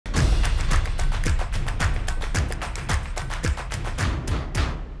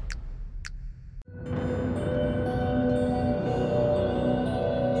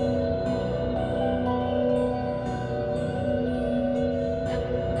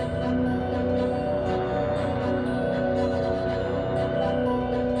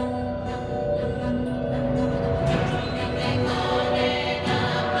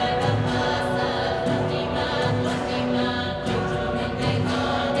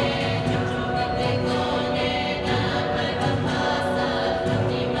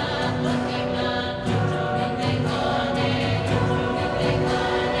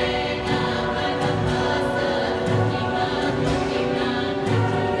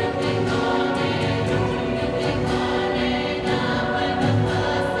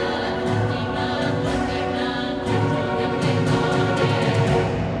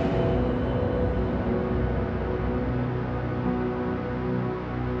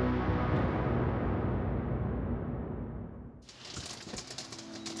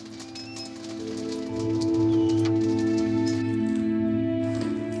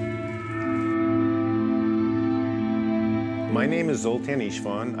name is Zoltan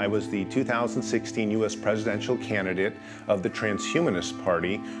Istvan. I was the 2016 U.S. presidential candidate of the Transhumanist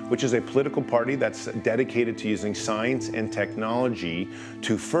Party, which is a political party that's dedicated to using science and technology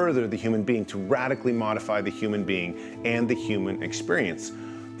to further the human being, to radically modify the human being and the human experience.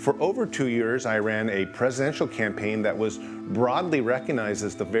 For over 2 years, I ran a presidential campaign that was broadly recognized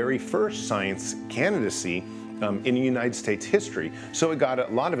as the very first science candidacy in United States history. So it got a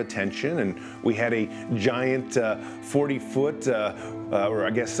lot of attention, and we had a giant 40-foot, or I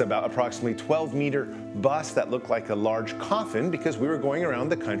guess about approximately 12-meter bus that looked like a large coffin, because we were going around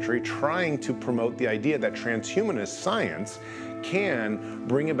the country trying to promote the idea that transhumanist science can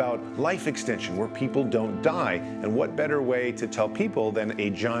bring about life extension where people don't die. And what better way to tell people than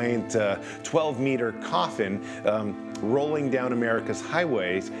a giant 12-meter coffin rolling down America's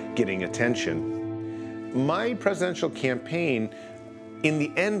highways getting attention. My presidential campaign, in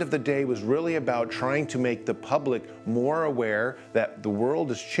the end of the day, was really about trying to make the public more aware that the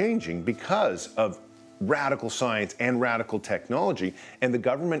world is changing because of radical science and radical technology, and the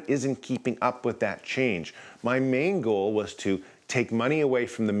government isn't keeping up with that change. My main goal was to take money away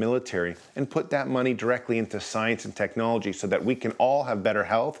from the military and put that money directly into science and technology so that we can all have better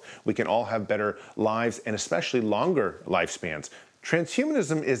health, we can all have better lives, and especially longer lifespans.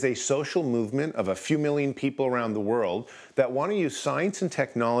 Transhumanism is a social movement of a few million people around the world that want to use science and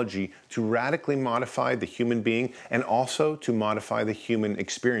technology to radically modify the human being and also to modify the human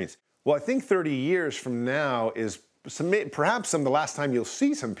experience. Well, I think 30 years from now is perhaps the last time you'll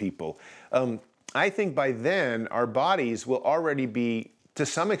see some people. I think by then our bodies will already be, to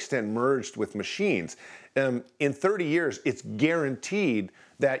some extent, merged with machines. In 30 years, it's guaranteed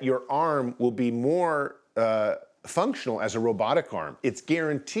that your arm will be more functional as a robotic arm. It's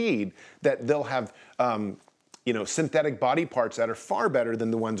guaranteed that they'll have synthetic body parts that are far better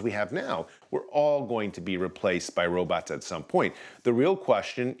than the ones we have now. We're all going to be replaced by robots at some point. The real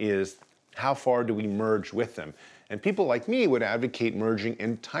question is, how far do we merge with them? And people like me would advocate merging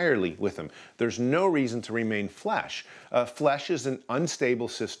entirely with them. There's no reason to remain flesh. Flesh is an unstable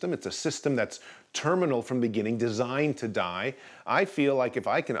system. It's a system that's terminal from the beginning, designed to die. I feel like if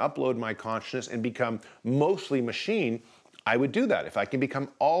I can upload my consciousness and become mostly machine, I would do that. If I can become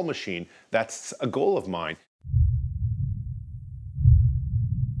all machine, that's a goal of mine.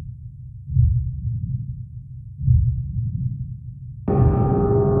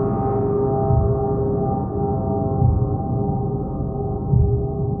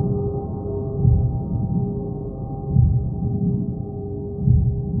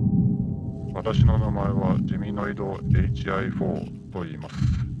私の名前はジミノイド HI4 と言います。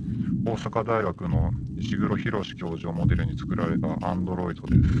大阪大学の石黒博教授をモデルに作られたアンドロイド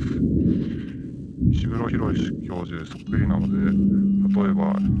です。石黒博教授そっくりなので、例え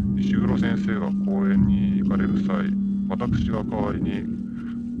ば石黒先生が講演に行かれる際、私が代わりに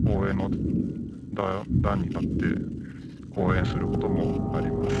講演の段に立って講演することもあり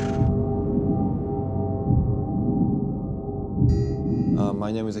ます。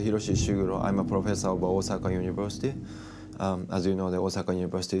My name is Hiroshi Ishiguro. I'm a professor of Osaka University. As you know, the Osaka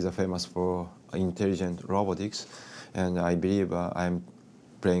University is famous for intelligent robotics, and I believe I'm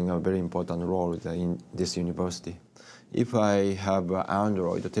playing a very important role in this university. If I have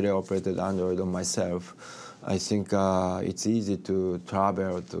Android, teleoperated Android on myself, I think it's easy to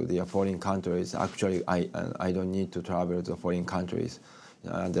travel to the foreign countries. Actually, I don't need to travel to foreign countries.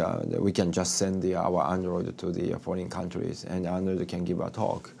 We can just send our Android to the foreign countries, and Android can give a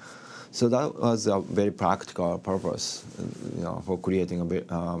talk. So that was a very practical purpose, for creating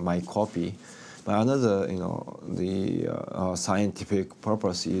my copy. But another, the scientific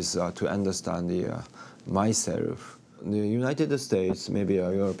purpose is to understand myself. The United States, maybe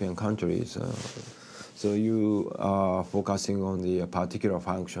European countries. So you are focusing on the particular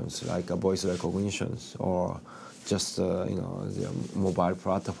functions like voice recognitions or just the mobile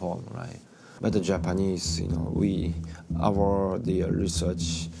platform, right? But the Japanese, the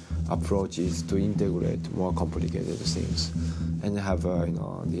research approach is to integrate more complicated things and have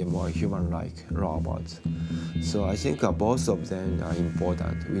the more human-like robots. So I think both of them are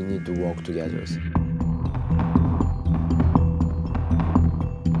important. We need to work together.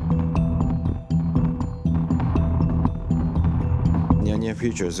 In the near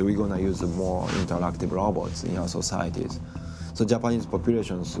future, we're going to use more interactive robots in our societies. So Japanese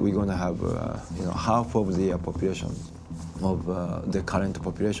populations, we're going to have half of the population of the current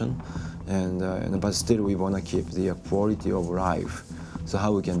population, but still we want to keep the quality of life. So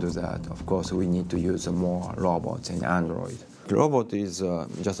how we can do that? Of course, we need to use more robots and Android. The robot is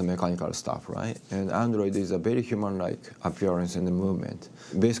just a mechanical stuff, right? And Android is a very human-like appearance and movement.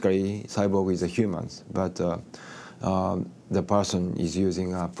 Basically, cyborg is a humans, but the person is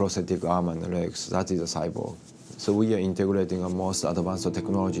using a prosthetic arm and legs. That is a cyborg. So we are integrating most advanced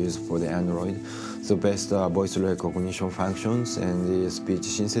technologies for the Android. So best voice recognition functions and the speech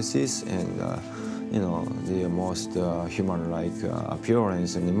synthesis and the most human-like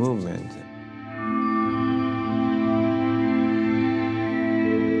appearance and movement.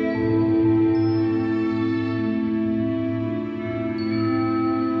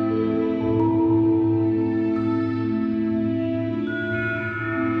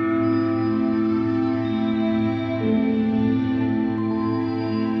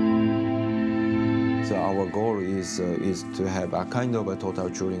 So our goal is to have a kind of a total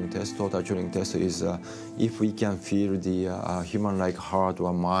Turing test. Total Turing test is if we can feel the human-like heart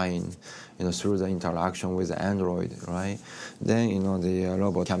or mind, through the interaction with the Android, right? Then the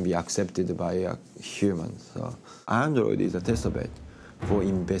robot can be accepted by a human. So Android is a test bed for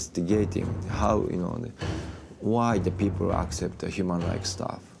investigating how why the people accept the human-like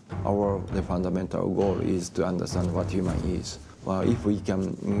stuff. The fundamental goal is to understand what human is. Well, if we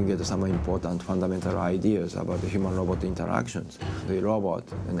can get some important fundamental ideas about the human-robot interactions, the robot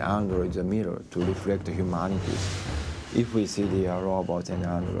and the Android is a mirror to reflect the humanity. If we see the robot and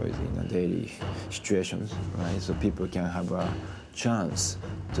Android in daily situations, right, so people can have a chance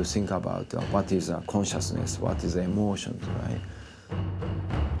to think about what is consciousness, what is emotions, right?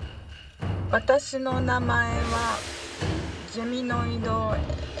 私の名前はジェミノイド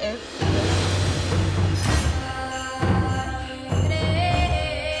F です。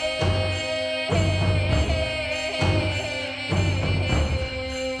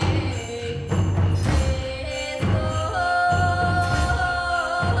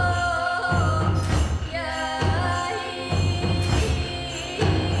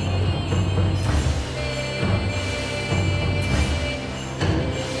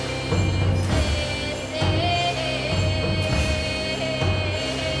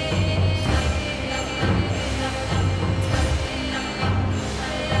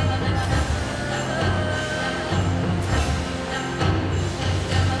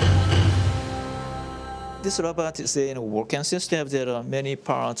This robot is a working system. There are many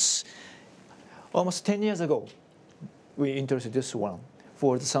parts. Almost 10 years ago, we introduced this one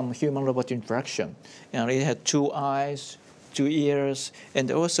for some human-robot interaction. And it had 2 eyes, 2 ears, and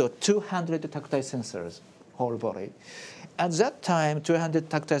also 200 tactile sensors, whole body. At that time, 200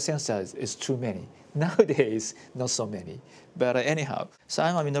 tactile sensors is too many. Nowadays, not so many. But anyhow, so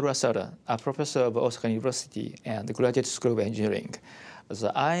I'm Minoru Asada, a professor of Osaka University and Graduate School of Engineering.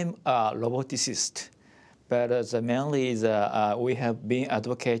 So I'm a roboticist. But mainly we have been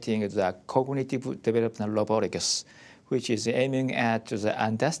advocating the cognitive development robotics, which is aiming at the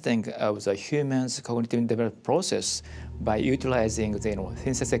understanding of the human's cognitive development process by utilizing the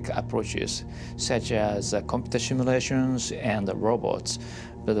synthetic approaches, such as computer simulations and robots.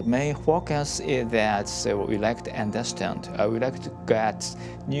 But the main focus is that we like to understand, we like to get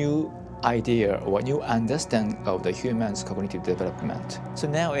new idea or new understanding of the human's cognitive development. So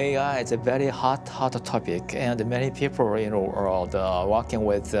now AI is a very hot topic, and many people are working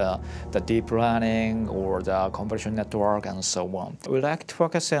with the deep learning or the convolution network and so on. We like to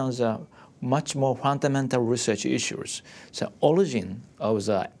focus on the much more fundamental research issues, the origin of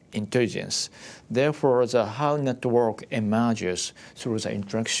the intelligence, therefore how network emerges through the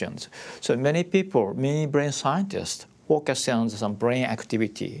interactions. So many people, many brain scientists, focus on some brain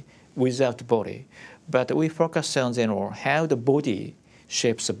activity without body, but we focus on how the body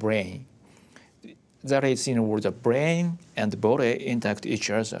shapes the brain. That is, the brain and the body interact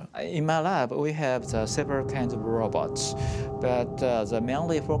each other. In my lab, we have several kinds of robots, but the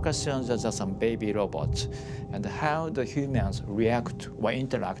mainly focus on some baby robots and how the humans react or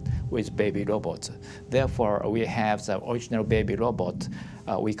interact with baby robots. Therefore, we have the original baby robot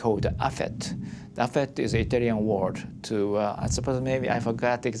we call the affect. The affect is an Italian word to, I suppose maybe I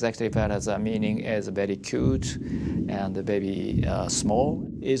forgot exactly, but the meaning is very cute and very small.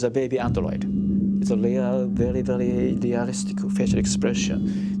 It's a baby android. It's a real, very, very realistic facial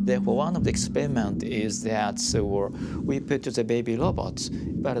expression. Therefore, one of the experiments is that we put the baby robots,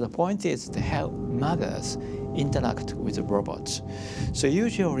 but the point is how mothers interact with the robots. So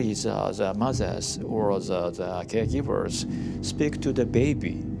usually the mothers or the caregivers speak to the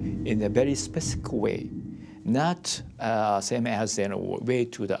baby in a very specific way, not same as way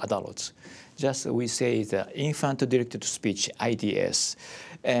to the adults. Just we say the infant-directed speech, IDS.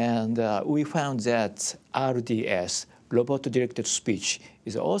 And we found that RDS, robot-directed speech,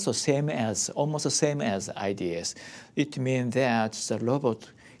 is also almost the same as IDS. It means that the robot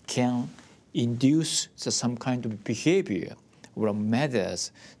can induce some kind of behavior or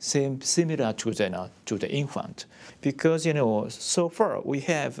methods similar to the infant, because so far we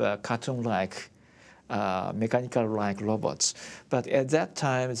have cartoon-like, mechanical-like robots, but at that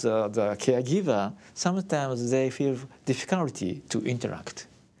time the caregiver sometimes they feel difficulty to interact.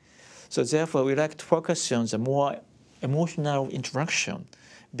 So therefore, we like to focus on the more emotional interaction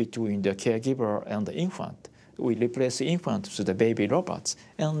between the caregiver and the infant. We replace the infant with the baby robots,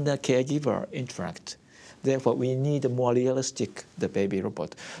 and the caregiver interact. Therefore, we need a more realistic the baby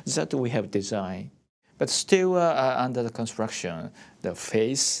robot that we have designed. But still under the construction, the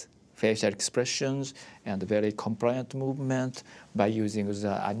facial expressions, and very compliant movement by using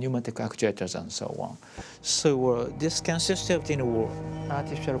the pneumatic actuators and so on. So this consists of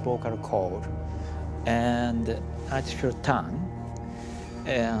artificial vocal cord and artificial tongue,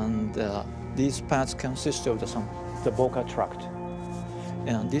 and these parts consist of the vocal tract.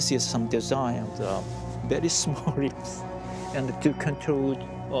 And this is some design of the very small lips, and to control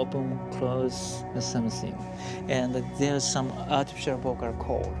open, close, or something. And there's some artificial vocal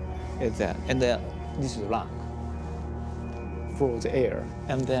cord is that, and this is lung for the air,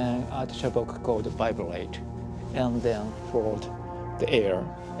 and then artificial vocal cord vibrate, and then for the air,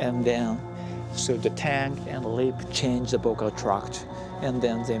 and then so the tongue and lip change the vocal tract, and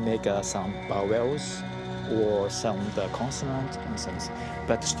then they make some vowels or some the consonant and something,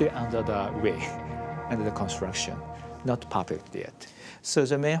 but still under the way, under the construction, not perfect yet. So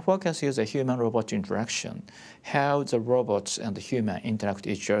the main focus is the human-robot interaction, how the robots and the human interact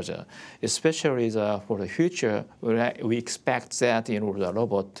with each other. Especially for the future, we expect that the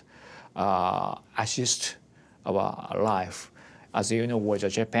robot assist our life. As you know,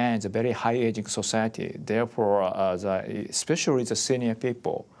 Japan is a very high-aging society. Therefore, especially the senior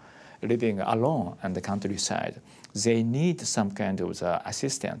people living alone on the countryside, they need some kind of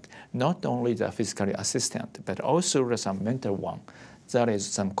assistant, not only the physical assistant, but also some mental one. That is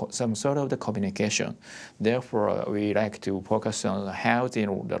some sort of the communication. Therefore, we like to focus on how the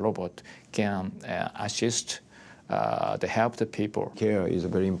robot can assist, to help the people. Care is a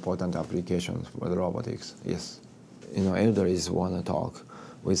very important application for the robotics, yes. Elderlies want to talk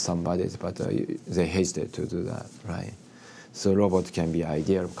with somebody, but they hesitate to do that, right? So robot can be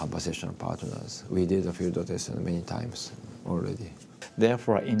ideal conversational partners. We did a field test many times already.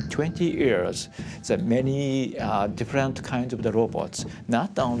 Therefore, in 20 years, there are many different kinds of the robots,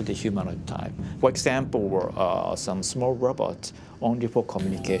 not only the humanoid type. For example, some small robots only for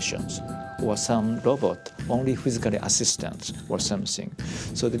communications, or some robot only physically assistants or something.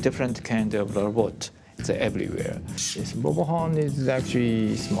 So the different kind of robot is everywhere. Yes, Robohon is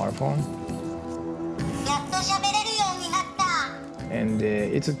actually smartphone. And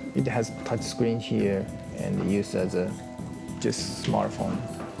it has touch screen here and used as a just smartphone.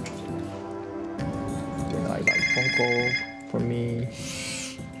 Then I like phone call for me.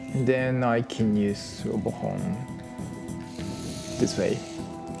 And then I can use Robohon this way.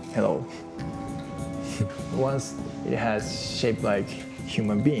 Hello. Once it has shape like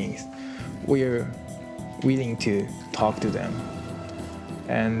human beings, we're willing to talk to them.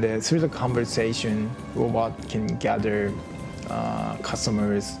 And through the conversation, robot can gather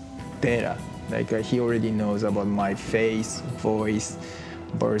customers' data. Like he already knows about my face, voice,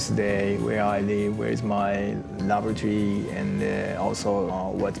 birthday, where I live, where's my laboratory, and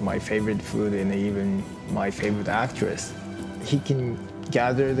also what's my favorite food and even my favorite actress. He can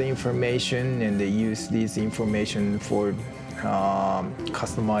gather the information and use this information for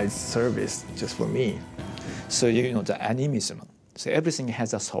customized service just for me. So the animism. So everything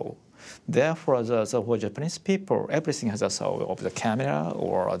has a soul. Therefore, for Japanese people, everything has a soul of the camera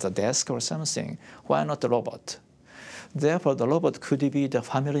or the desk or something. Why not the robot? Therefore, the robot could be the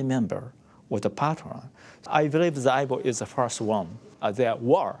family member or the partner. I believe the eyeball is the first one. There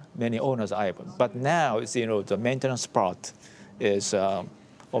were many owners of eyeball, but now the maintenance part is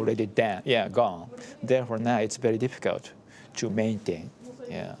already gone. Therefore, now it's very difficult to maintain.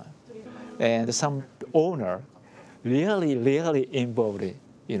 Yeah. And some owner really involved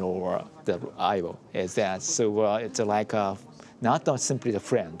the eyeball is that. So it's like not simply a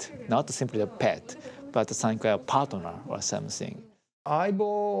friend, not simply a pet, but some kind of partner or something.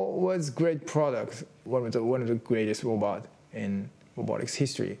 Eyeball was a great product, one of the greatest robot in robotics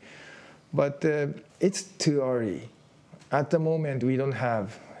history. But it's too early. At the moment, we don't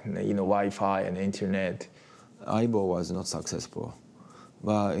have Wi-Fi and internet. Eyeball was not successful,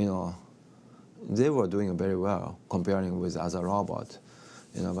 but they were doing very well comparing with other robots.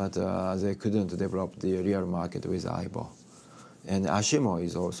 But they couldn't develop the real market with eyeball. And Ashimo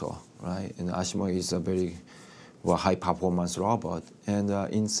is also, right? And Ashimo is a very or high performance robot. And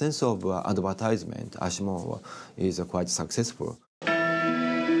in sense of advertisement, Ashimo is quite successful.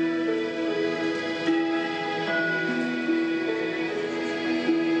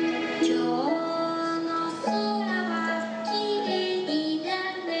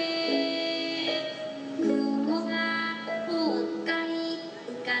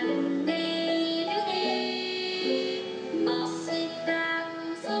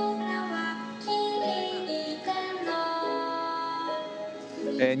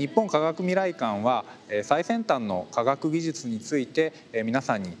日本科学未来館は最先端の科学技術について皆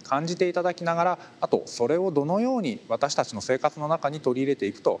さんに感じていただきながら、あとそれをどのように私たちの生活の中に取り入れて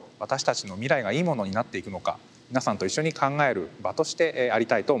いくと私たちの未来がいいものになっていくのか、皆さんと一緒に考える場としてあり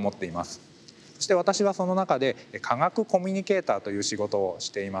たいと思っています。そして私はその中で科学コミュニケーターという仕事をし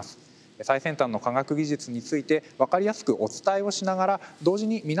ています。最先端の科学技術について分かりやすくお伝えをしながら、同時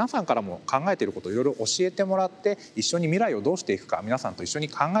に皆さんからも考えていることをいろいろ教えてもらって、一緒に未来をどうしていくか皆さんと一緒に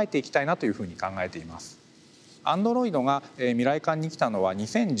考えていきたいなというふうに考えています。アンドロイドが未来館に来たのは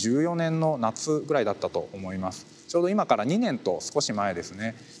2014年の夏ぐらいだったと思います。ちょうど今から2年と少し前です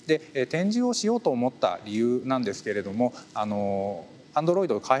ね。で、展示をしようと思った理由なんですけれども、アンドロイ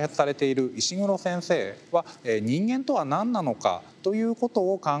ドを開発されている石黒先生は人間とは何なのかというこ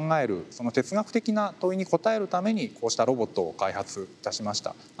とを考える、その哲学的な問いに答えるためにこうしたロボットを開発いたしまし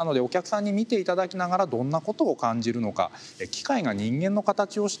た。なのでお客さんに見ていただきながらどんなことを感じるのか、機械が人間の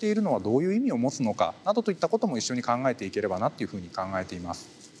形をしているのはどういう意味を持つのかなどといったことも一緒に考えていければなというふうに考えていま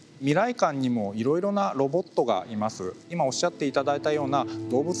す。未来館にもいろいろなロボットがいます。今おっしゃっていただいたような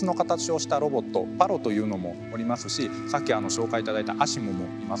動物の形をしたロボット、パロというのもおりますし、さっき紹介いただいたアシモもい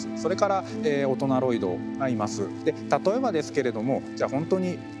ます。それから、大人ロイドがいます。で、例えばですけれども、じゃあ本当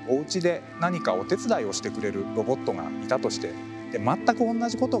にお家で何かお手伝いをしてくれるロボットがいたとして、で全く同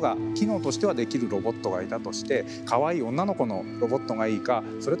じことが機能としてはできるロボットがいたとして、可愛い女の子のロボットがいいか、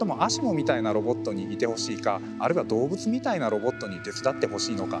それともアシモみたいなロボットにいてほしいか、あるいは動物みたいなロボットに手伝ってほ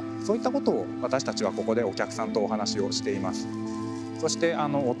しいのか、そういったことを私たちはここでお客さんとお話をしています。そして大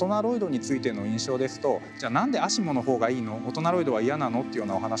人ロイドについての印象ですと、じゃあなんでアシモの方がいいの、大人ロイドは嫌なのっていうよう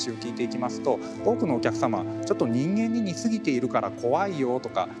なお話を聞いていきますと、多くのお客様、ちょっと人間に似すぎているから怖いよと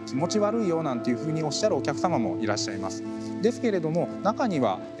か気持ち悪いよなんていうふうにおっしゃるお客様もいらっしゃいます。ですけれども、中に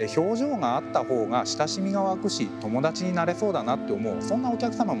は表情があった方が親しみが湧くし友達になれそうだなって思う、そんなお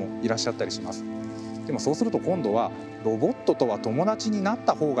客様もいらっしゃったりします。でもそうすると今度はロボットとは友達になっ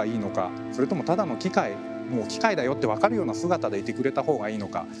た方がいいのか、それともただの機械、もう機械だよって分かるような姿でいてくれた方がいいの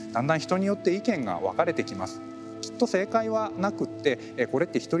か、だんだん人によって意見が分かれてきます。きっと正解はなくって、これっ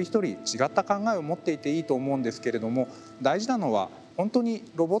て一人一人違った考えを持っていていいと思うんですけれども、大事なのは本当に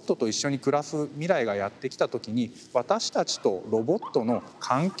ロボットと一緒に暮らす未来がやってきた時に、私たちとロボットの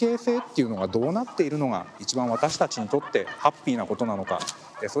関係性っていうのがどうなっているのが一番私たちにとってハッピーなことなのか、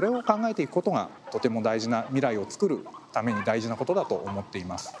それを考えていくことがとても大事な未来を作るために大事なことだと思ってい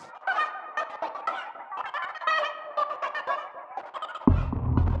ます。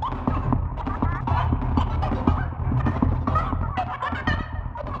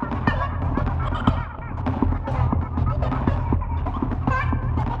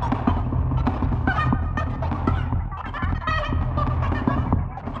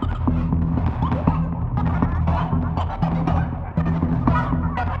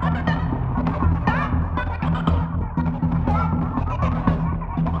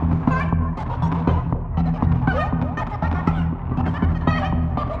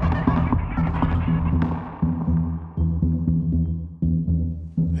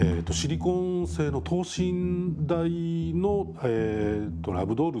シリコン製の等身大の、ラ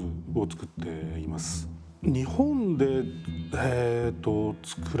ブドールを作っています。日本で、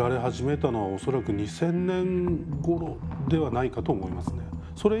作られ始めたのはおそらく2000年頃ではないかと思いますね。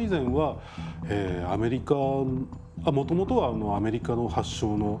それ以前は、アメリカ、もともとはアメリカの発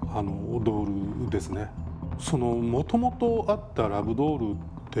祥のドールですね。そのもともとあったラブドール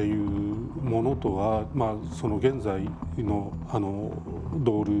っていうものとは、その現在の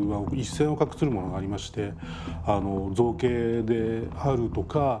ドールは一線を画するものがありまして、造形であると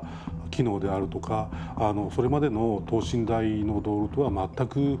か機能であるとか、それまでの等身大のドールとは全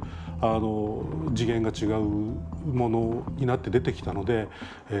く次元が違うものになって出てきたので、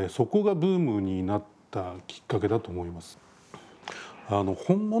そこがブームになったきっかけだと思います。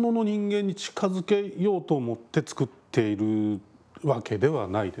本物の人間に近づけようと思って作っているわけでは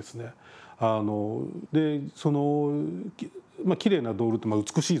ないですね。で綺麗なドールって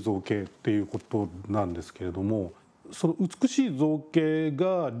美しい造形っていうことなんですけれども、その美しい造形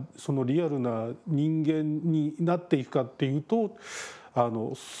がそのリアルな人間になっていくかっていうと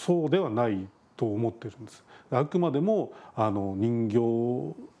そうではないと思ってるんです。あくまでも人形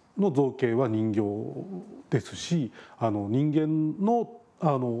の造形は人形ですし、人間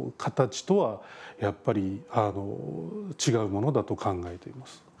の形とはやっぱり違うものだと考えていま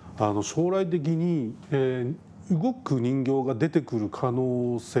す。将来的に、動く人形が出てくる可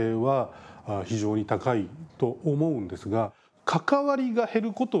能性は非常に高いと思うんですが、関わりが減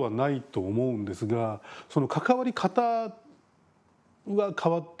ることはないと思うんですが、その関わり方は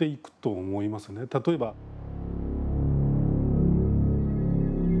変わっていくと思いますね。例えば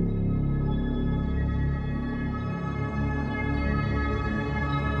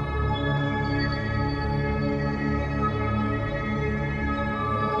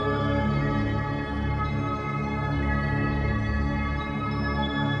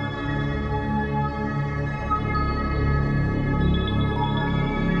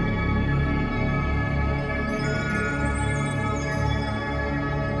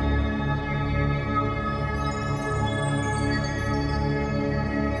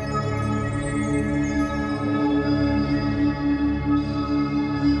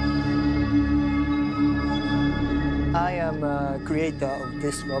I am a creator of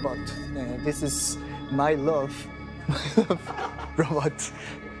this robot. This is my love, robot.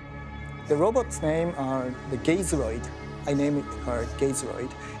 The robot's name are the Gazeroid. I named her Gazeroid,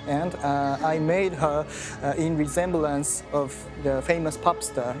 and I made her in resemblance of the famous pop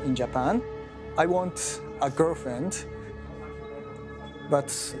star in Japan. I want a girlfriend, but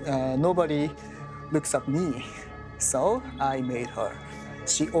nobody looks at me, so I made her.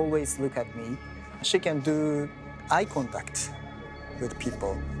 She always look at me. She can do eye contact with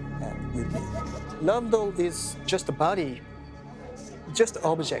people and with me. Love doll is just a body, just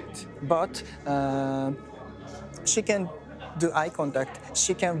object, but she can do eye contact.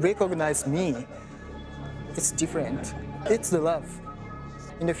 She can recognize me. It's different. It's the love.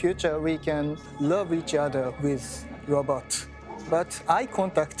 In the future, we can love each other with robot, but eye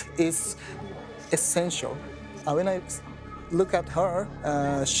contact is essential. When I look at her,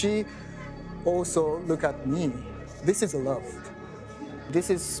 she also look at me. This is love.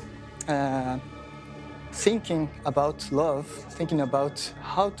 This is thinking about love, thinking about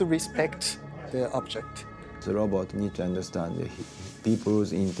how to respect the object. The robot need to understand the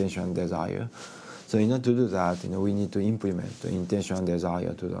people's intention and desire. So in order to do that, we need to implement the intention and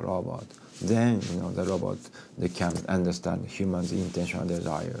desire to the robot. Then, the robot, they can understand humans' intention and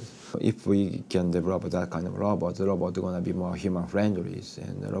desires. If we can develop that kind of robot, the robot is going to be more human-friendly,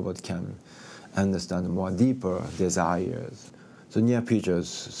 and the robot can understand more deeper desires. So near futures,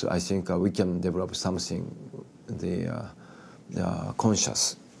 so I think we can develop something, the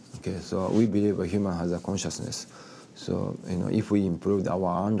conscious. Okay, so we believe a human has a consciousness. So if we improve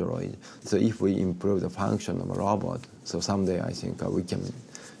our android, so if we improve the function of a robot, so someday I think we can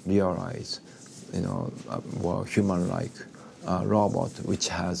realize, a more human-like robot which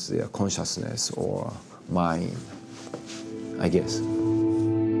has a consciousness or mind, I guess.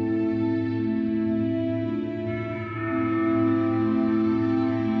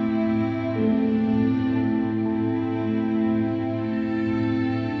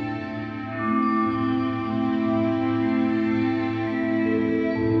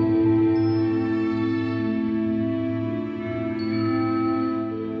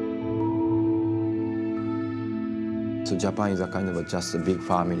 So Japan is a kind of just big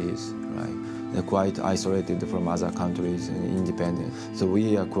families, right? They're quite isolated from other countries and independent. So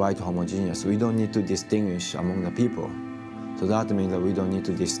we are quite homogeneous. We don't need to distinguish among the people. So that means that we don't need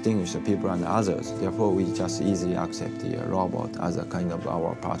to distinguish the people and others. Therefore, we just easily accept the robot as a kind of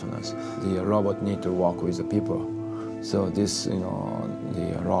our partners. The robot need to work with the people. So this,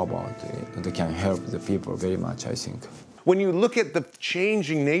 the robot, they can help the people very much, I think. When you look at the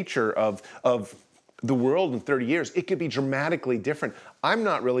changing nature of the world in 30 years, it could be dramatically different. I'm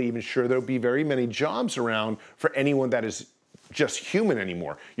not really even sure there'll be very many jobs around for anyone that is just human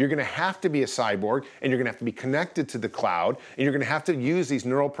anymore. You're going to have to be a cyborg, and you're going to have to be connected to the cloud, and you're going to have to use these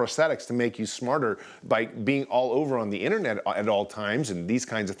neural prosthetics to make you smarter by being all over on the internet at all times and these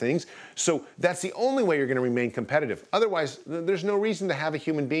kinds of things. So that's the only way you're going to remain competitive. Otherwise, there's no reason to have a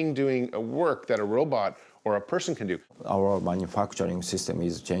human being doing a work that a robot or a person can do. Our manufacturing system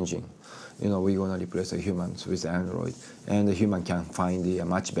is changing. We're going to replace the humans with Android, and the human can find a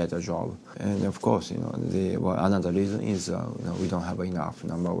much better job. And of course, another reason is we don't have enough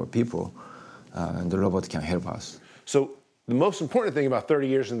number of people, and the robot can help us. So the most important thing about 30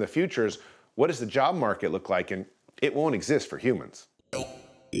 years in the future is, what does the job market look like? And it won't exist for humans.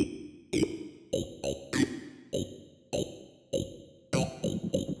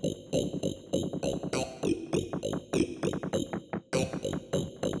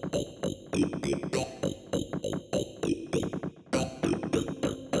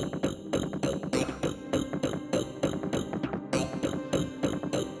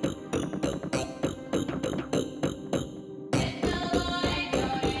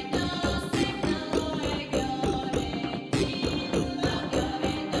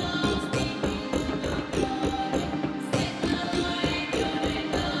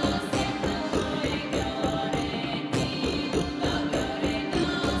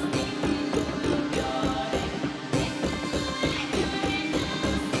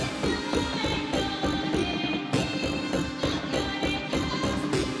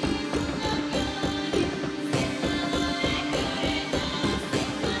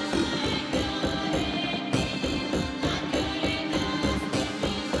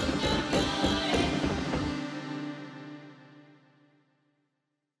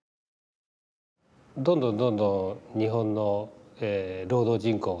 どんどん日本の労働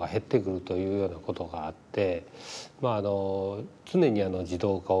人口が減ってくるというようなことがあって、常に自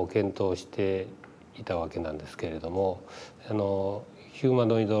動化を検討していたわけなんですけれども、ヒューマ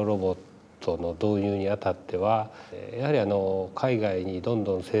ノイドロボットの導入にあたってはやはり海外にどん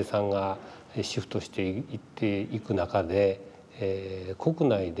どん生産がシフトしていっていく中で、国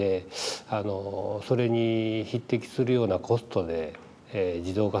内でそれに匹敵するようなコストで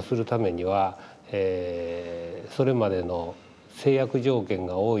自動化するためには、それまでの制約条件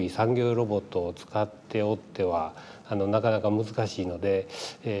が多い産業ロボットを使っておってはなかなか難しいので、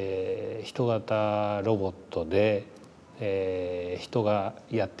人型ロボットで、人が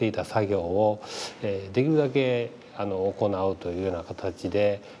やっていた作業をできるだけ行うというような形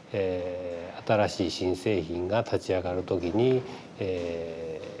で、新しい新製品が立ち上がる時に、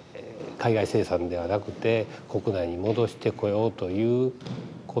海外生産ではなくて国内に戻してこようという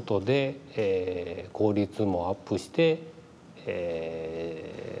ことで、効率もアップして、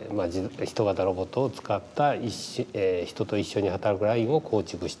人型ロボットを使った人と一緒に働くラインを構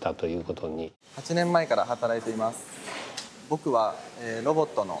築したということに。8年前から働いています。僕はロボッ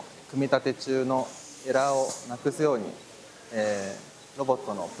トの組み立て中のエラーをなくすようにロボッ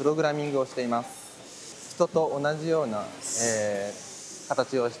トのプログラミングをしています。人と同じような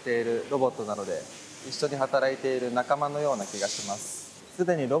形をしているロボットなので、一緒に働いている仲間のような気がします。す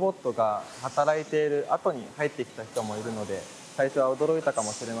でにロボットが働いている後に入ってきた人もいるので、最初は驚いたか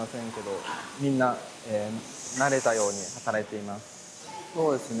もしれませんけど、みんな、慣れたように働いています。そ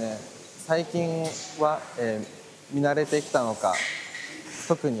うですね、最近は、見慣れてきたのか、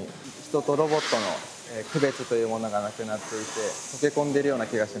特に人とロボットの、区別というものがなくなっていて、溶け込んでいるような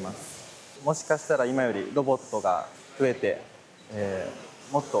気がします。もしかしたら今よりロボットが増えて、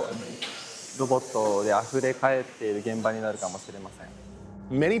もっとロボットで溢れ返っている現場になるかもしれません。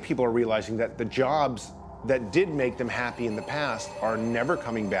Many people are realizing that the jobs that did make them happy in the past are never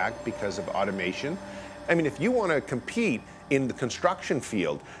coming back because of automation. I mean, if you want to compete in the construction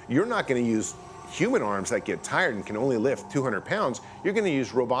field, you're not going to use human arms that get tired and can only lift 200 pounds. You're going to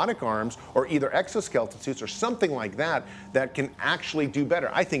use robotic arms or either exoskeleton suits or something like that that can actually do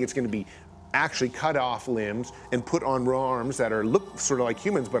better. I think it's going to be actually cut off limbs and put on arms that are look sort of like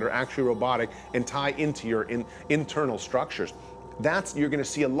humans but are actually robotic and tie into your internal structures. You're going to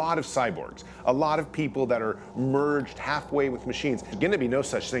see a lot of cyborgs, a lot of people that are merged halfway with machines. There's going to be no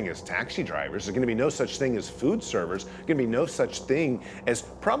such thing as taxi drivers. There's going to be no such thing as food servers. There's going to be no such thing as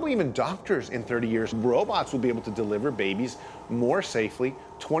probably even doctors in 30 years. Robots will be able to deliver babies more safely,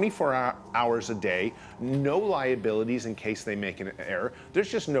 24 hours a day, no liabilities in case they make an error.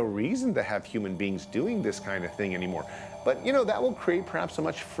 There's just no reason to have human beings doing this kind of thing anymore. But that will create perhaps a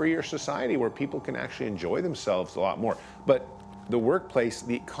much freer society where people can actually enjoy themselves a lot more. But the workplace,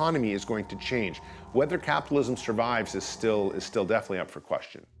 the economy is going to change. Whether capitalism survives is still definitely up for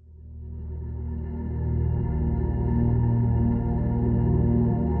question.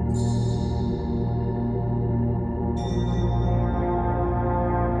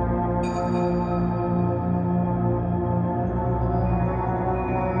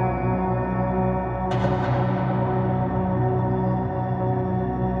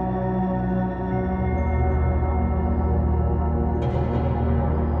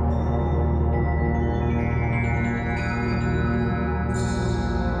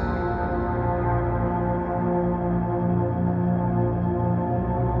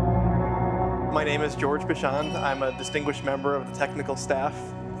 My name is George Bichand. I'm a distinguished member of the technical staff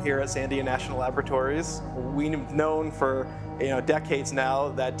here at Sandia National Laboratories. We've known for decades now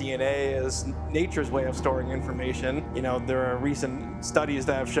that DNA is nature's way of storing information. There are recent studies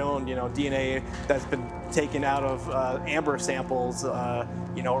that have shown DNA that's been taken out of amber samples,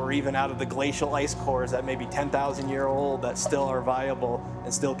 or even out of the glacial ice cores that may be 10,000 years old that still are viable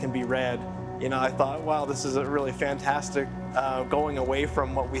and still can be read. I thought, wow, this is a really fantastic going away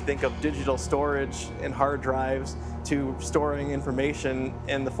from what we think of digital storage and hard drives to storing information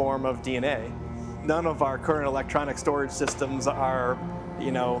in the form of DNA. None of our current electronic storage systems are,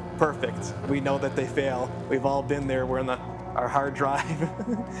 perfect. We know that they fail. We've all been there where our hard drive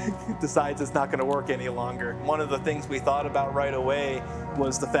decides it's not going to work any longer. One of the things we thought about right away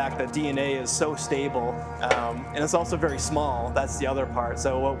was the fact that DNA is so stable, and it's also very small. That's the other part.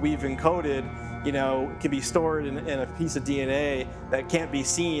 So what we've encoded, can be stored in a piece of DNA that can't be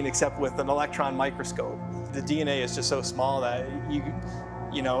seen except with an electron microscope. The DNA is just so small that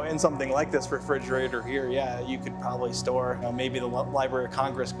in something like this refrigerator here, you could probably store, maybe the Library of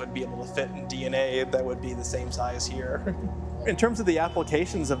Congress would be able to fit in DNA that would be the same size here. In terms of the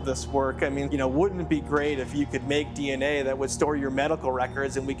applications of this work, wouldn't it be great if you could make DNA that would store your medical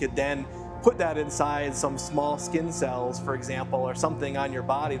records and we could then put that inside some small skin cells, for example, or something on your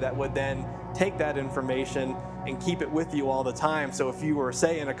body that would then take that information and keep it with you all the time. So if you were,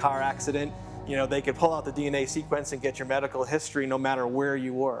 say, in a car accident, they could pull out the DNA sequence and get your medical history no matter where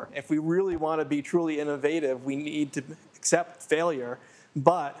you were. If we really want to be truly innovative, we need to accept failure,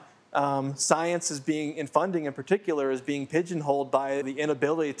 but science is being, and funding in particular, is being pigeonholed by the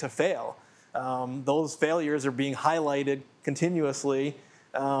inability to fail. Those failures are being highlighted continuously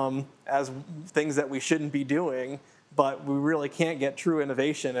as things that we shouldn't be doing, but we really can't get true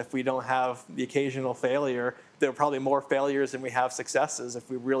innovation if we don't have the occasional failure. There are probably more failures than we have successes if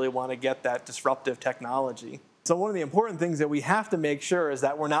we really want to get that disruptive technology. So one of the important things that we have to make sure is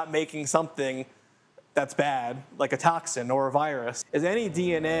that we're not making something that's bad, like a toxin or a virus. Is any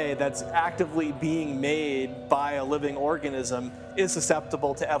DNA that's actively being made by a living organism is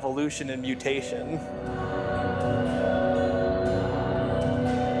susceptible to evolution and mutation.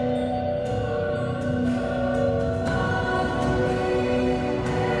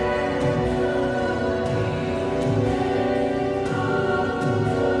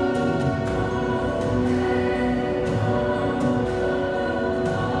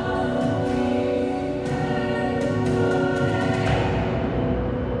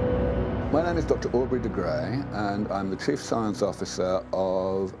 My name is Dr. Aubrey de Grey, and I'm the Chief Science Officer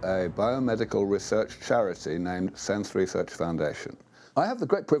of a biomedical research charity named Sense Research Foundation. I have the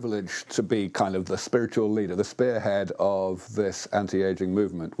great privilege to be kind of the spiritual leader, the spearhead of this anti-aging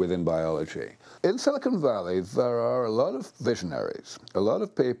movement within biology. In Silicon Valley, there are a lot of visionaries, a lot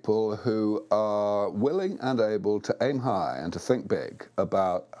of people who are willing and able to aim high and to think big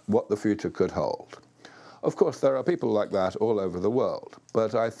about what the future could hold. Of course, there are people like that all over the world,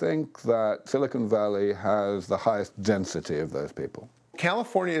 but I think that Silicon Valley has the highest density of those people.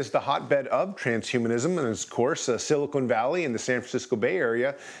 California is the hotbed of transhumanism, and of course, Silicon Valley and the San Francisco Bay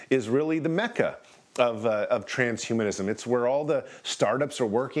Area is really the mecca of transhumanism. It's where all the startups are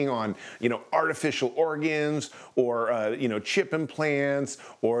working on, artificial organs or, chip implants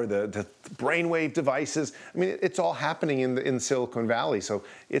or the brainwave devices. I mean, it's all happening in Silicon Valley. So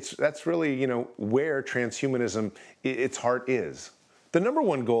that's really, where transhumanism, its heart is. The number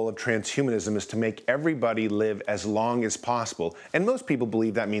one goal of transhumanism is to make everybody live as long as possible. And most people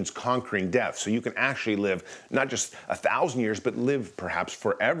believe that means conquering death. So you can actually live not just 1,000 years, but live perhaps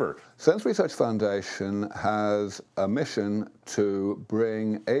forever. Sense Research Foundation has a mission to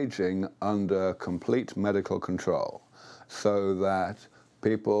bring aging under complete medical control so that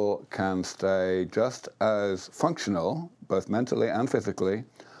people can stay just as functional, both mentally and physically,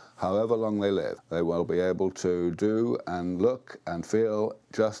 however long they live. They will be able to do and look and feel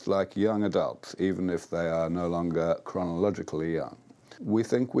just like young adults, even if they are no longer chronologically young. We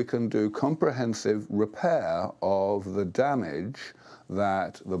think we can do comprehensive repair of the damage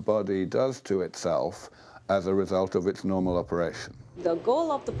that the body does to itself as a result of its normal operation. The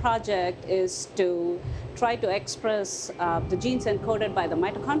goal of the project is to try to express the genes encoded by the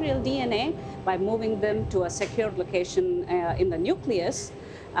mitochondrial DNA by moving them to a secured location in the nucleus,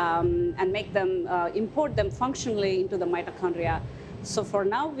 and make them, import them functionally into the mitochondria. So for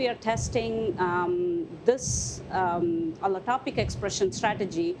now, we are testing this allotopic expression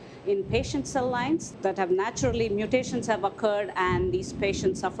strategy in patient cell lines that have naturally, mutations have occurred, and these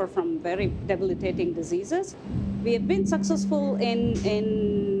patients suffer from very debilitating diseases. We have been successful in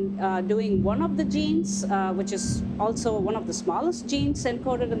doing one of the genes, which is also one of the smallest genes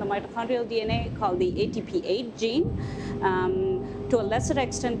encoded in the mitochondrial DNA, called the ATP8 gene. To a lesser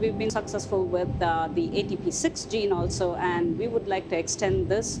extent, we've been successful with the ATP6 gene also, and we would like to extend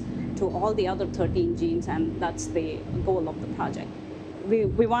this to all the other 13 genes, and that's the goal of the project. We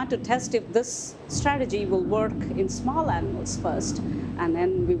want to test if this strategy will work in small animals first, and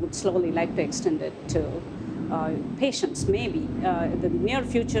then we would slowly like to extend it to patients, maybe. The near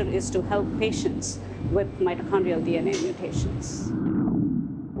future is to help patients with mitochondrial DNA mutations.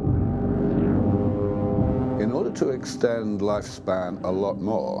 In order to extend lifespan a lot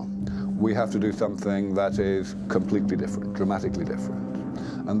more, we have to do something that is completely different, dramatically different.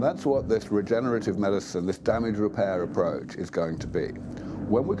 And that's what this regenerative medicine, this damage repair approach is going to be.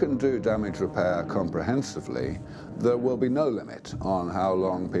 When we can do damage repair comprehensively, there will be no limit on how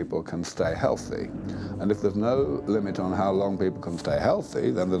long people can stay healthy. And if there's no limit on how long people can stay healthy,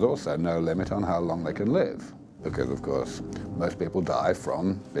 then there's also no limit on how long they can live. Because, of course, most people die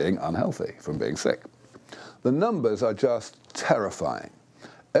from being unhealthy, from being sick. The numbers are just terrifying.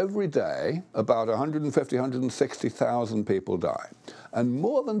 Every day, about 150, 160,000 people die. And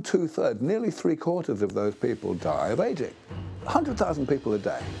more than two-thirds, nearly three-quarters of those people die of aging. 100,000 people a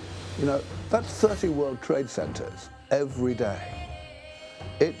day. That's 30 World Trade Centers every day.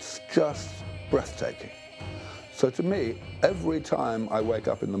 It's just breathtaking. So to me, every time I wake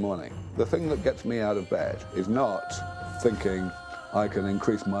up in the morning, the thing that gets me out of bed is not thinking I can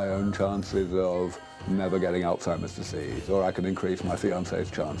increase my own chances of never getting Alzheimer's disease, or I can increase my fiance's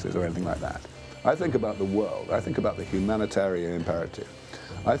chances, or anything like that. I think about the world. I think about the humanitarian imperative.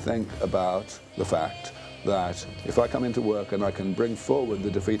 I think about the fact that if I come into work and I can bring forward the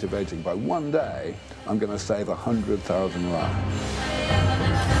defeat of aging by one day, I'm going to save 100,000 lives.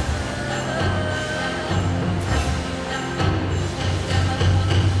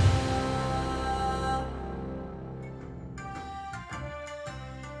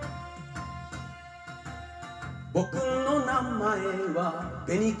 僕の名前は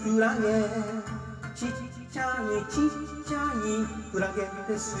ベニクラゲちっちゃいちっちゃいクラゲ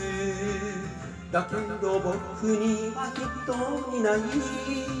ですだけど僕には人にない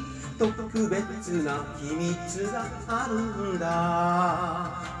特別な秘密があるん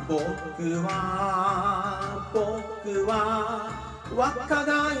だ僕は若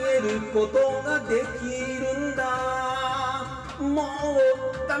返ることができるんだもう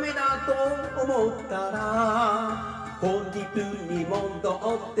ダメだと思ったらポリプに戻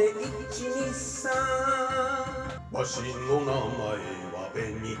って123わしの名前はベ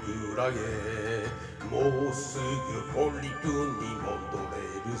ニクラゲもうすぐポリプに戻れ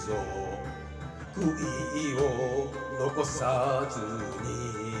るぞ悔いを残さずに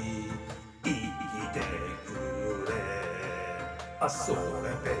生きてくれあそれ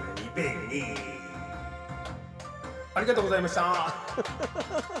ベニベニありがとうございました。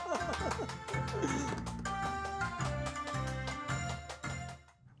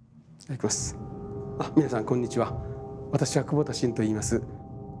いきます。皆さんこんにちは。私は久保田真と言います。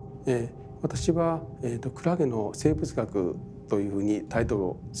私はクラゲの生物学というふうにタイトル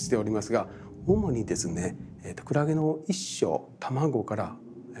をしておりますが、主にですね、クラゲの一生卵から、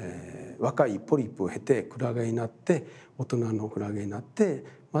若いポリプを経てクラゲになって大人のクラゲになって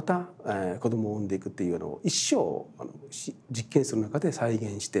また、子供を産んでいくっていうのを一生実験室の中で再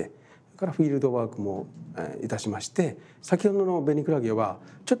現してそれからフィールドワークも、いたしまして先ほどのベニクラゲは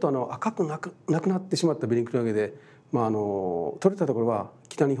ちょっと赤くなくなってしまったベニクラゲで、取れたところは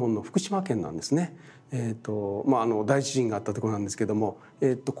北日本の福島県なんですね。大地震があったところなんですけども、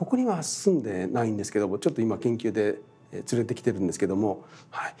ここには住んでないんですけどもちょっと今研究で連れてきてるんですけども、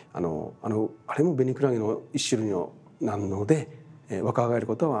はい、あれもベニクラゲの一種類なので、若返る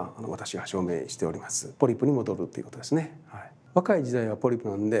ことは私が証明しております。ポリプに戻るということですね。はい、若い時代はポリプ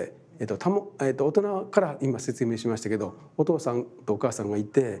なんで、大人から今説明しましたけどお父さんとお母さんがい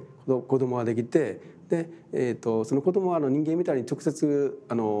て子供ができてで、その子供は人間みたいに直接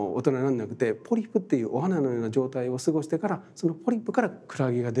大人にならなくてポリプっていうお花のような状態を過ごしてからそのポリプからク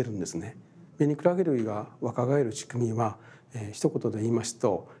ラゲが出るんですね。ベニクラゲ類が若返る仕組みは、一言で言います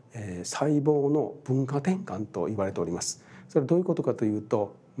と、細胞の分化転換と言われております。それはどういうことかという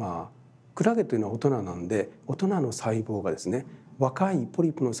と、クラゲというのは大人なんで大人の細胞がですね若いポ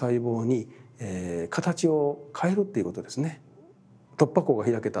リプの細胞に、形を変えるっていうことですね。突破口が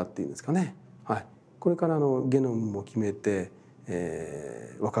開けたっていうんですかね。はい、これからゲノムも決めて、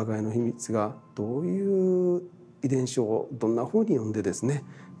若返りの秘密がどういう遺伝子をどんなふうに読んでですね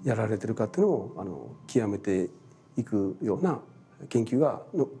やられてるかっていうのを極めていくような研究が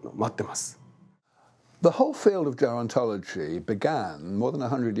待ってます。The whole field of gerontology began more than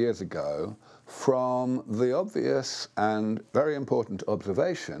 100 years ago from the obvious and very important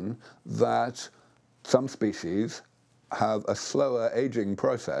observation that some species have a slower aging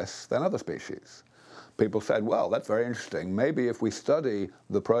process than other species. People said, well, that's very interesting. Maybe if we study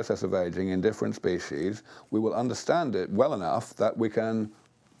the process of aging in different species, we will understand it well enough that we can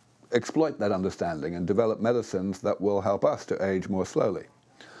exploit that understanding and develop medicines that will help us to age more slowly.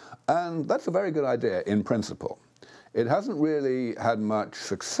 And that's a very good idea in principle. It hasn't really had much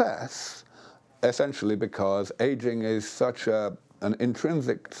success, essentially because aging is such an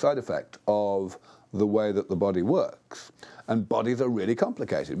intrinsic side effect of the way that the body works. And bodies are really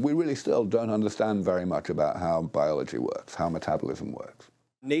complicated. We really still don't understand very much about how biology works, how metabolism works.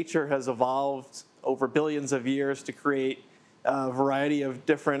 Nature has evolved over billions of years to create a variety of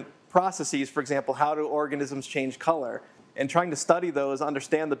different processes. For example, how do organisms change color? And trying to study those,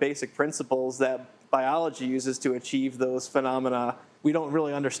 understand the basic principles that biology uses to achieve those phenomena, we don't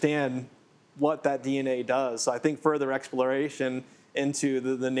really understand what that DNA does. So I think further exploration into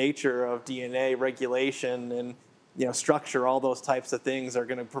the nature of DNA regulation and structure, all those types of things are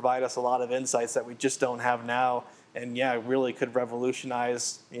going to provide us a lot of insights that we just don't have now. And yeah, it really could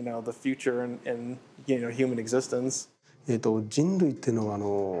revolutionize the future and human existence. 人類っていうのは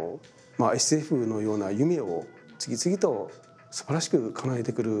SF のような夢を次々と素晴らしく叶え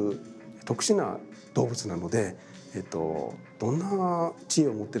てくる特殊な動物なので、どんな知恵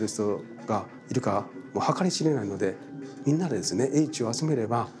を持っている人がいるかもう計り知れないので、みんなでですね英知を集めれ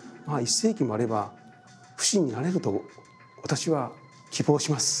ば、1世紀もあれば不死になれると私は希望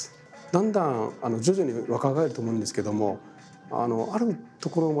します。だんだん徐々に若返ると思うんですけども、あると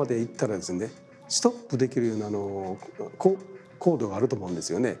ころまで行ったらですねストップできるような高度があると思うんで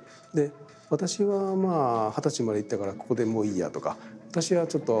すよね。で私は20歳まで行ったからここでもういいやとか、私は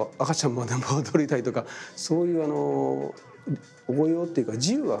ちょっと赤ちゃんまで戻りたいとか、そういう応用っていうか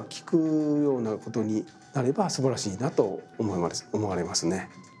自由が利くようなことになれば素晴らしいなと思われますね。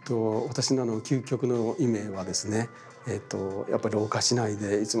私の究極の夢はですね、やっぱり老化しない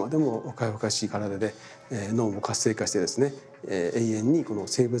でいつまでも若々しい体で、脳も活性化してですね、永遠にこの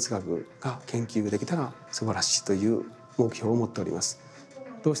生物学が研究できたら素晴らしいという目標を持っております。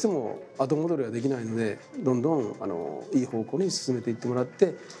どうしても後戻りはできないので、どんどんいい方向に進めていってもらっ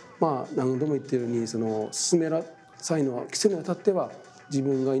て、何度も言っているように進める際の基礎にあたっては自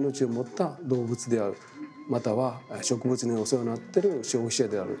分が命を持った動物である、または植物にお世話になっている消費者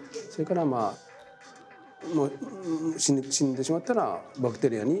である、それからもう死んでしまったらバク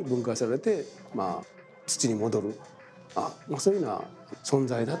テリアに分解されて、土に戻る、そういうような存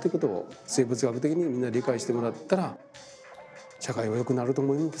在だということを生物学的にみんな理解してもらったら社会は良くなると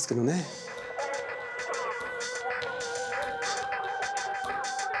思うんですけどね。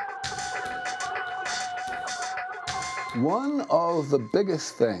One of the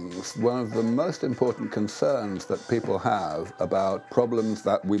biggest things, one of the most important concerns that people have about problems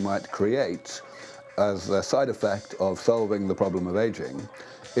that we might create as a side effect of solving the problem of aging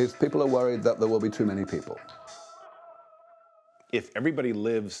is people are worried that there will be too many people. If everybody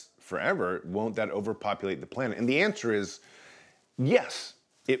lives forever, won't that overpopulate the planet? And the answer is yes,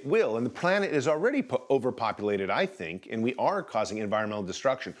 it will. And the planet is already overpopulated, I think, and we are causing environmental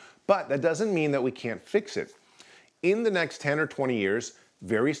destruction. But that doesn't mean that we can't fix it. In the next 10 or 20 years,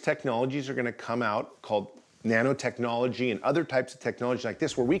 various technologies are going to come out called nanotechnology and other types of technology like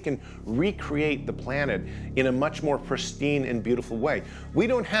this, where we can recreate the planet in a much more pristine and beautiful way. We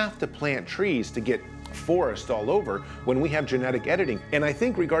don't have to plant trees to get forest all over when we have genetic editing. And I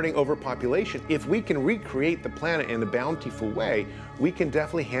think regarding overpopulation, if we can recreate the planet in a bountiful way, we can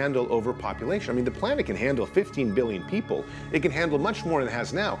definitely handle overpopulation. I mean, the planet can handle 15 billion people. It can handle much more than it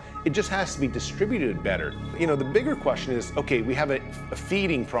has now. It just has to be distributed better. You know, the bigger question is, okay, we have a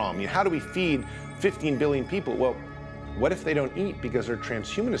feeding problem. You know, how do we feed 15 billion people? Well, what if they don't eat because they're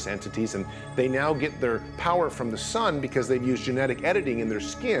transhumanist entities and they now get their power from the sun because they've used genetic editing in their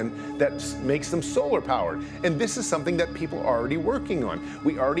skin that makes them solar powered? And this is something that people are already working on.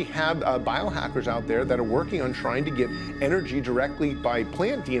 We already have biohackers out there that are working on trying to get energy directly by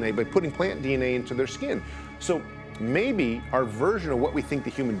plant DNA, by putting plant DNA into their skin. So maybe our version of what we think the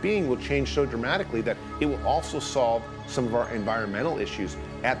human being will change so dramatically that it will also solve some of our environmental issues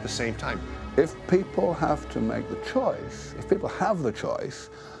at the same time. If people have to make the choice, if people have the choice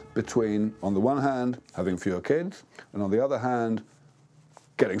between, on the one hand, having fewer kids, and on the other hand,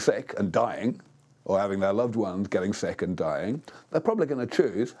 getting sick and dying, or having their loved ones getting sick and dying, they're probably going to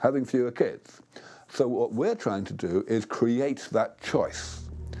choose having fewer kids. So what we're trying to do is create that choice.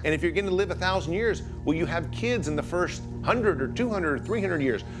 And if you're going to live 1,000 years, will you have kids in the first 100 or 200 or 300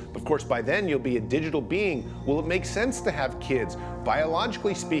 years? Of course, by then you'll be a digital being. Will it make sense to have kids?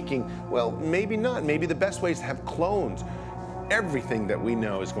 Biologically speaking, well, maybe not. Maybe the best way is to have clones. Everything that we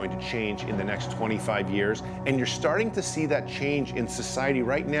know is going to change in the next 25 years, and you're starting to see that change in society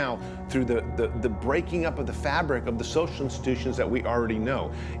right now through the breaking up of the fabric of the social institutions that we already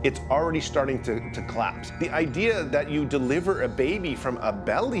know. It's already starting to collapse. The idea that you deliver a baby from a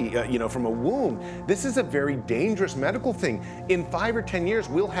belly, from a womb, this is a very dangerous medical thing. In 5 or 10 years,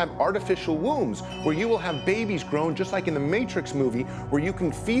 we'll have artificial wombs where you will have babies grown just like in the Matrix movie, where you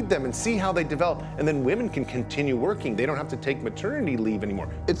can feed them and see how they develop, and then women can continue working. They don't have to take maternity leave anymore.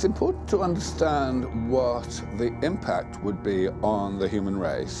 It's important to understand what the impact would be on the human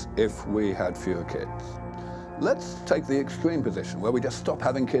race if we had fewer kids. Let's take the extreme position where we just stop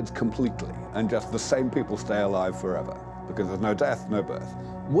having kids completely and just the same people stay alive forever because there's no death, no birth.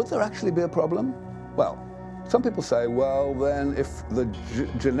 Would there actually be a problem? Well, some people say, well, then if the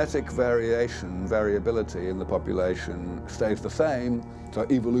genetic variability in the population stays the same, so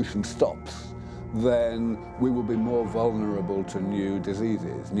evolution stops, then we will be more vulnerable to new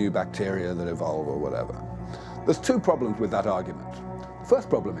diseases, new bacteria that evolve or whatever. There's two problems with that argument. The first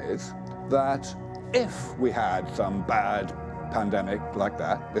problem is that if we had some bad pandemic like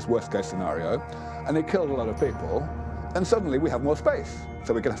that, this worst case scenario, and it killed a lot of people, And suddenly we have more space,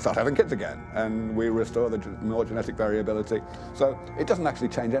 so we can start having kids again, and we restore the more genetic variability. So it doesn't actually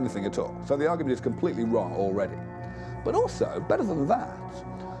change anything at all. So the argument is completely wrong already. But also, better than that,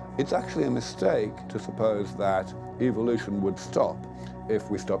 it's actually a mistake to suppose that evolution would stop if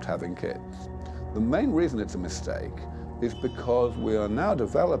we stopped having kids. The main reason it's a mistake is because we are now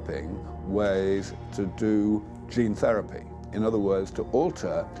developing ways to do gene therapy. In other words, to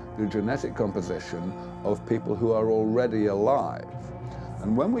alter the genetic composition of people who are already alive.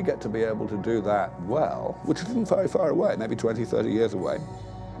 And when we get to be able to do that well, which isn't very far away, maybe 20, 30 years away,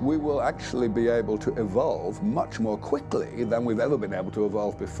 we will actually be able to evolve much more quickly than we've ever been able to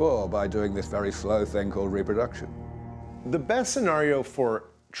evolve before by doing this very slow thing called reproduction. The best scenario for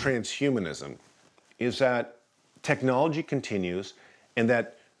transhumanism is that technology continues and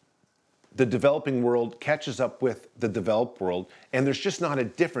that the developing world catches up with the developed world, and there's just not a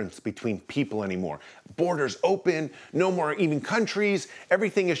difference between people anymore. Borders open, no more even countries.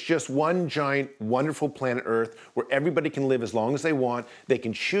 Everything is just one giant, wonderful planet Earth where everybody can live as long as they want. They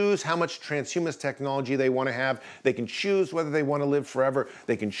can choose how much transhumanist technology they want to have. They can choose whether they want to live forever.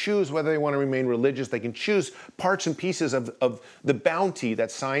 They can choose whether they want to remain religious. They can choose parts and pieces of the bounty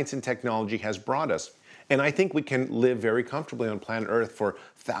that science and technology has brought us. And I think we can live very comfortably on planet Earth for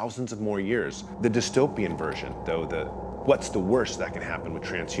thousands of more years. The dystopian version, though, what's the worst that can happen with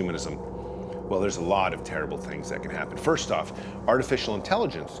transhumanism? Well, there's a lot of terrible things that can happen. First off, artificial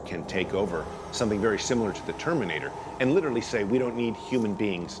intelligence can take over something very similar to the Terminator and literally say, we don't need human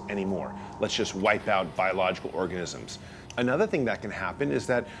beings anymore. Let's just wipe out biological organisms. Another thing that can happen is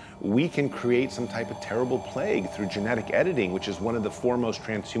that we can create some type of terrible plague through genetic editing, which is one of the foremost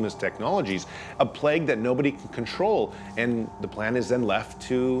transhumanist technologies, a plague that nobody can control, and the planet is then left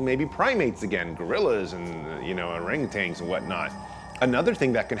to maybe primates again, gorillas and orangutans and whatnot. Another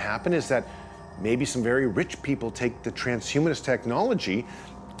thing that can happen is that maybe some very rich people take the transhumanist technology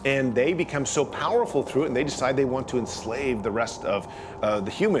and they become so powerful through it and they decide they want to enslave the rest of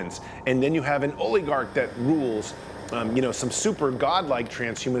the humans. And then you have an oligarch that rules some super godlike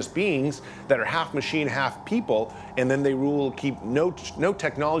transhumanist beings that are half machine, half people, and then they rule, keep no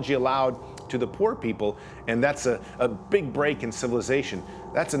technology allowed to the poor people, and that's a big break in civilization.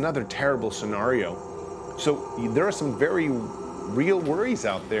 That's another terrible scenario. So there are some very real worries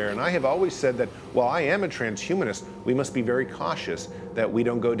out there, and I have always said that while I am a transhumanist, we must be very cautious that we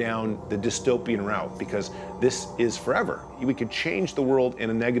don't go down the dystopian route, because this is forever. We could change the world in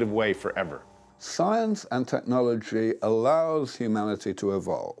a negative way forever. Science and technology allows humanity to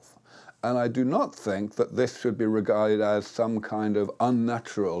evolve. And I do not think that this should be regarded as some kind of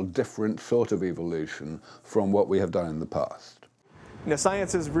unnatural, different sort of evolution from what we have done in the past.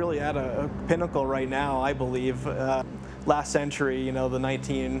 Science is really at a pinnacle right now, I believe. Last century, the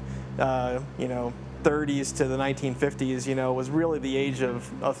 1930s to the 1950s, was really the age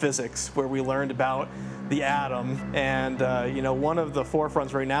of physics, where we learned about the atom, and one of the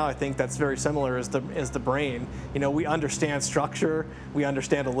forefronts right now, I think that's very similar, is the brain. We understand structure, we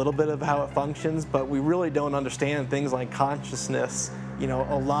understand a little bit of how it functions, but we really don't understand things like consciousness. A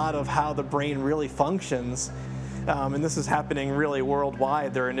lot of how the brain really functions. And this is happening really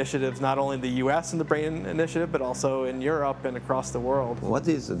worldwide. There are initiatives not only in the US in the Brain Initiative, but also in Europe and across the world. What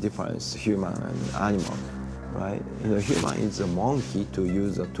is the difference, human and animal, right? Human is a monkey to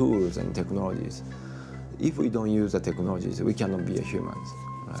use the tools and technologies. If we don't use the technologies, we cannot be a human,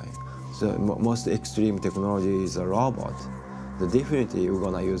 right? So most extreme technology is a robot. So definitely we're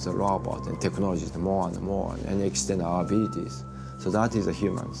gonna use a robot and technologies more and more and extend our abilities. So that is a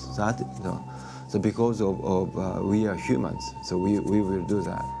humans. So because of we are humans, so we will do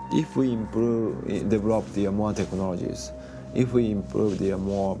that. If we develop the more technologies, if we improve the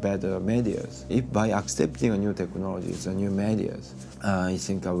more better medias, if by accepting new technologies and new medias, I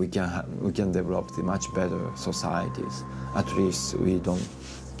think we can develop the much better societies. At least we don't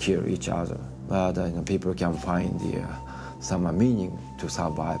kill each other, but people can find some meaning to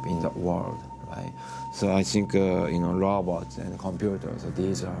survive in the world, right? So I think robots and computers,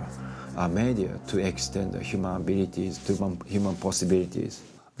 these are media to extend the human abilities, to human possibilities.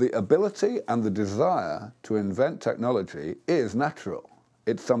 The ability and the desire to invent technology is natural.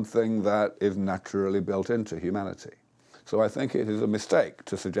 It's something that is naturally built into humanity. So I think it is a mistake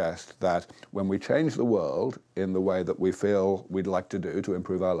to suggest that when we change the world in the way that we feel we'd like to do to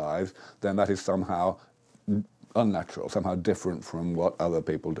improve our lives, then that is somehow unnatural, somehow different from what other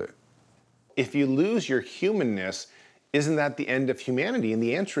people do. If you lose your humanness, isn't that the end of humanity? And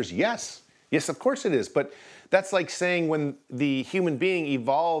the answer is yes. Yes, of course it is. But that's like saying when the human being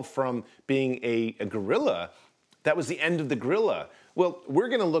evolved from being a gorilla, that was the end of the gorilla. Well, we're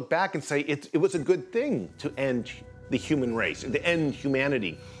going to look back and say it was a good thing to end the human race, the end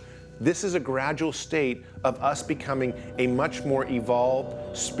humanity. This is a gradual state of us becoming a much more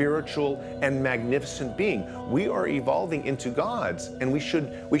evolved, spiritual, and magnificent being. We are evolving into gods, and we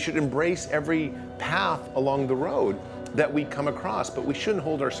should embrace every path along the road that we come across, but we shouldn't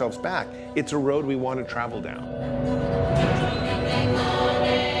hold ourselves back. It's a road we want to travel down.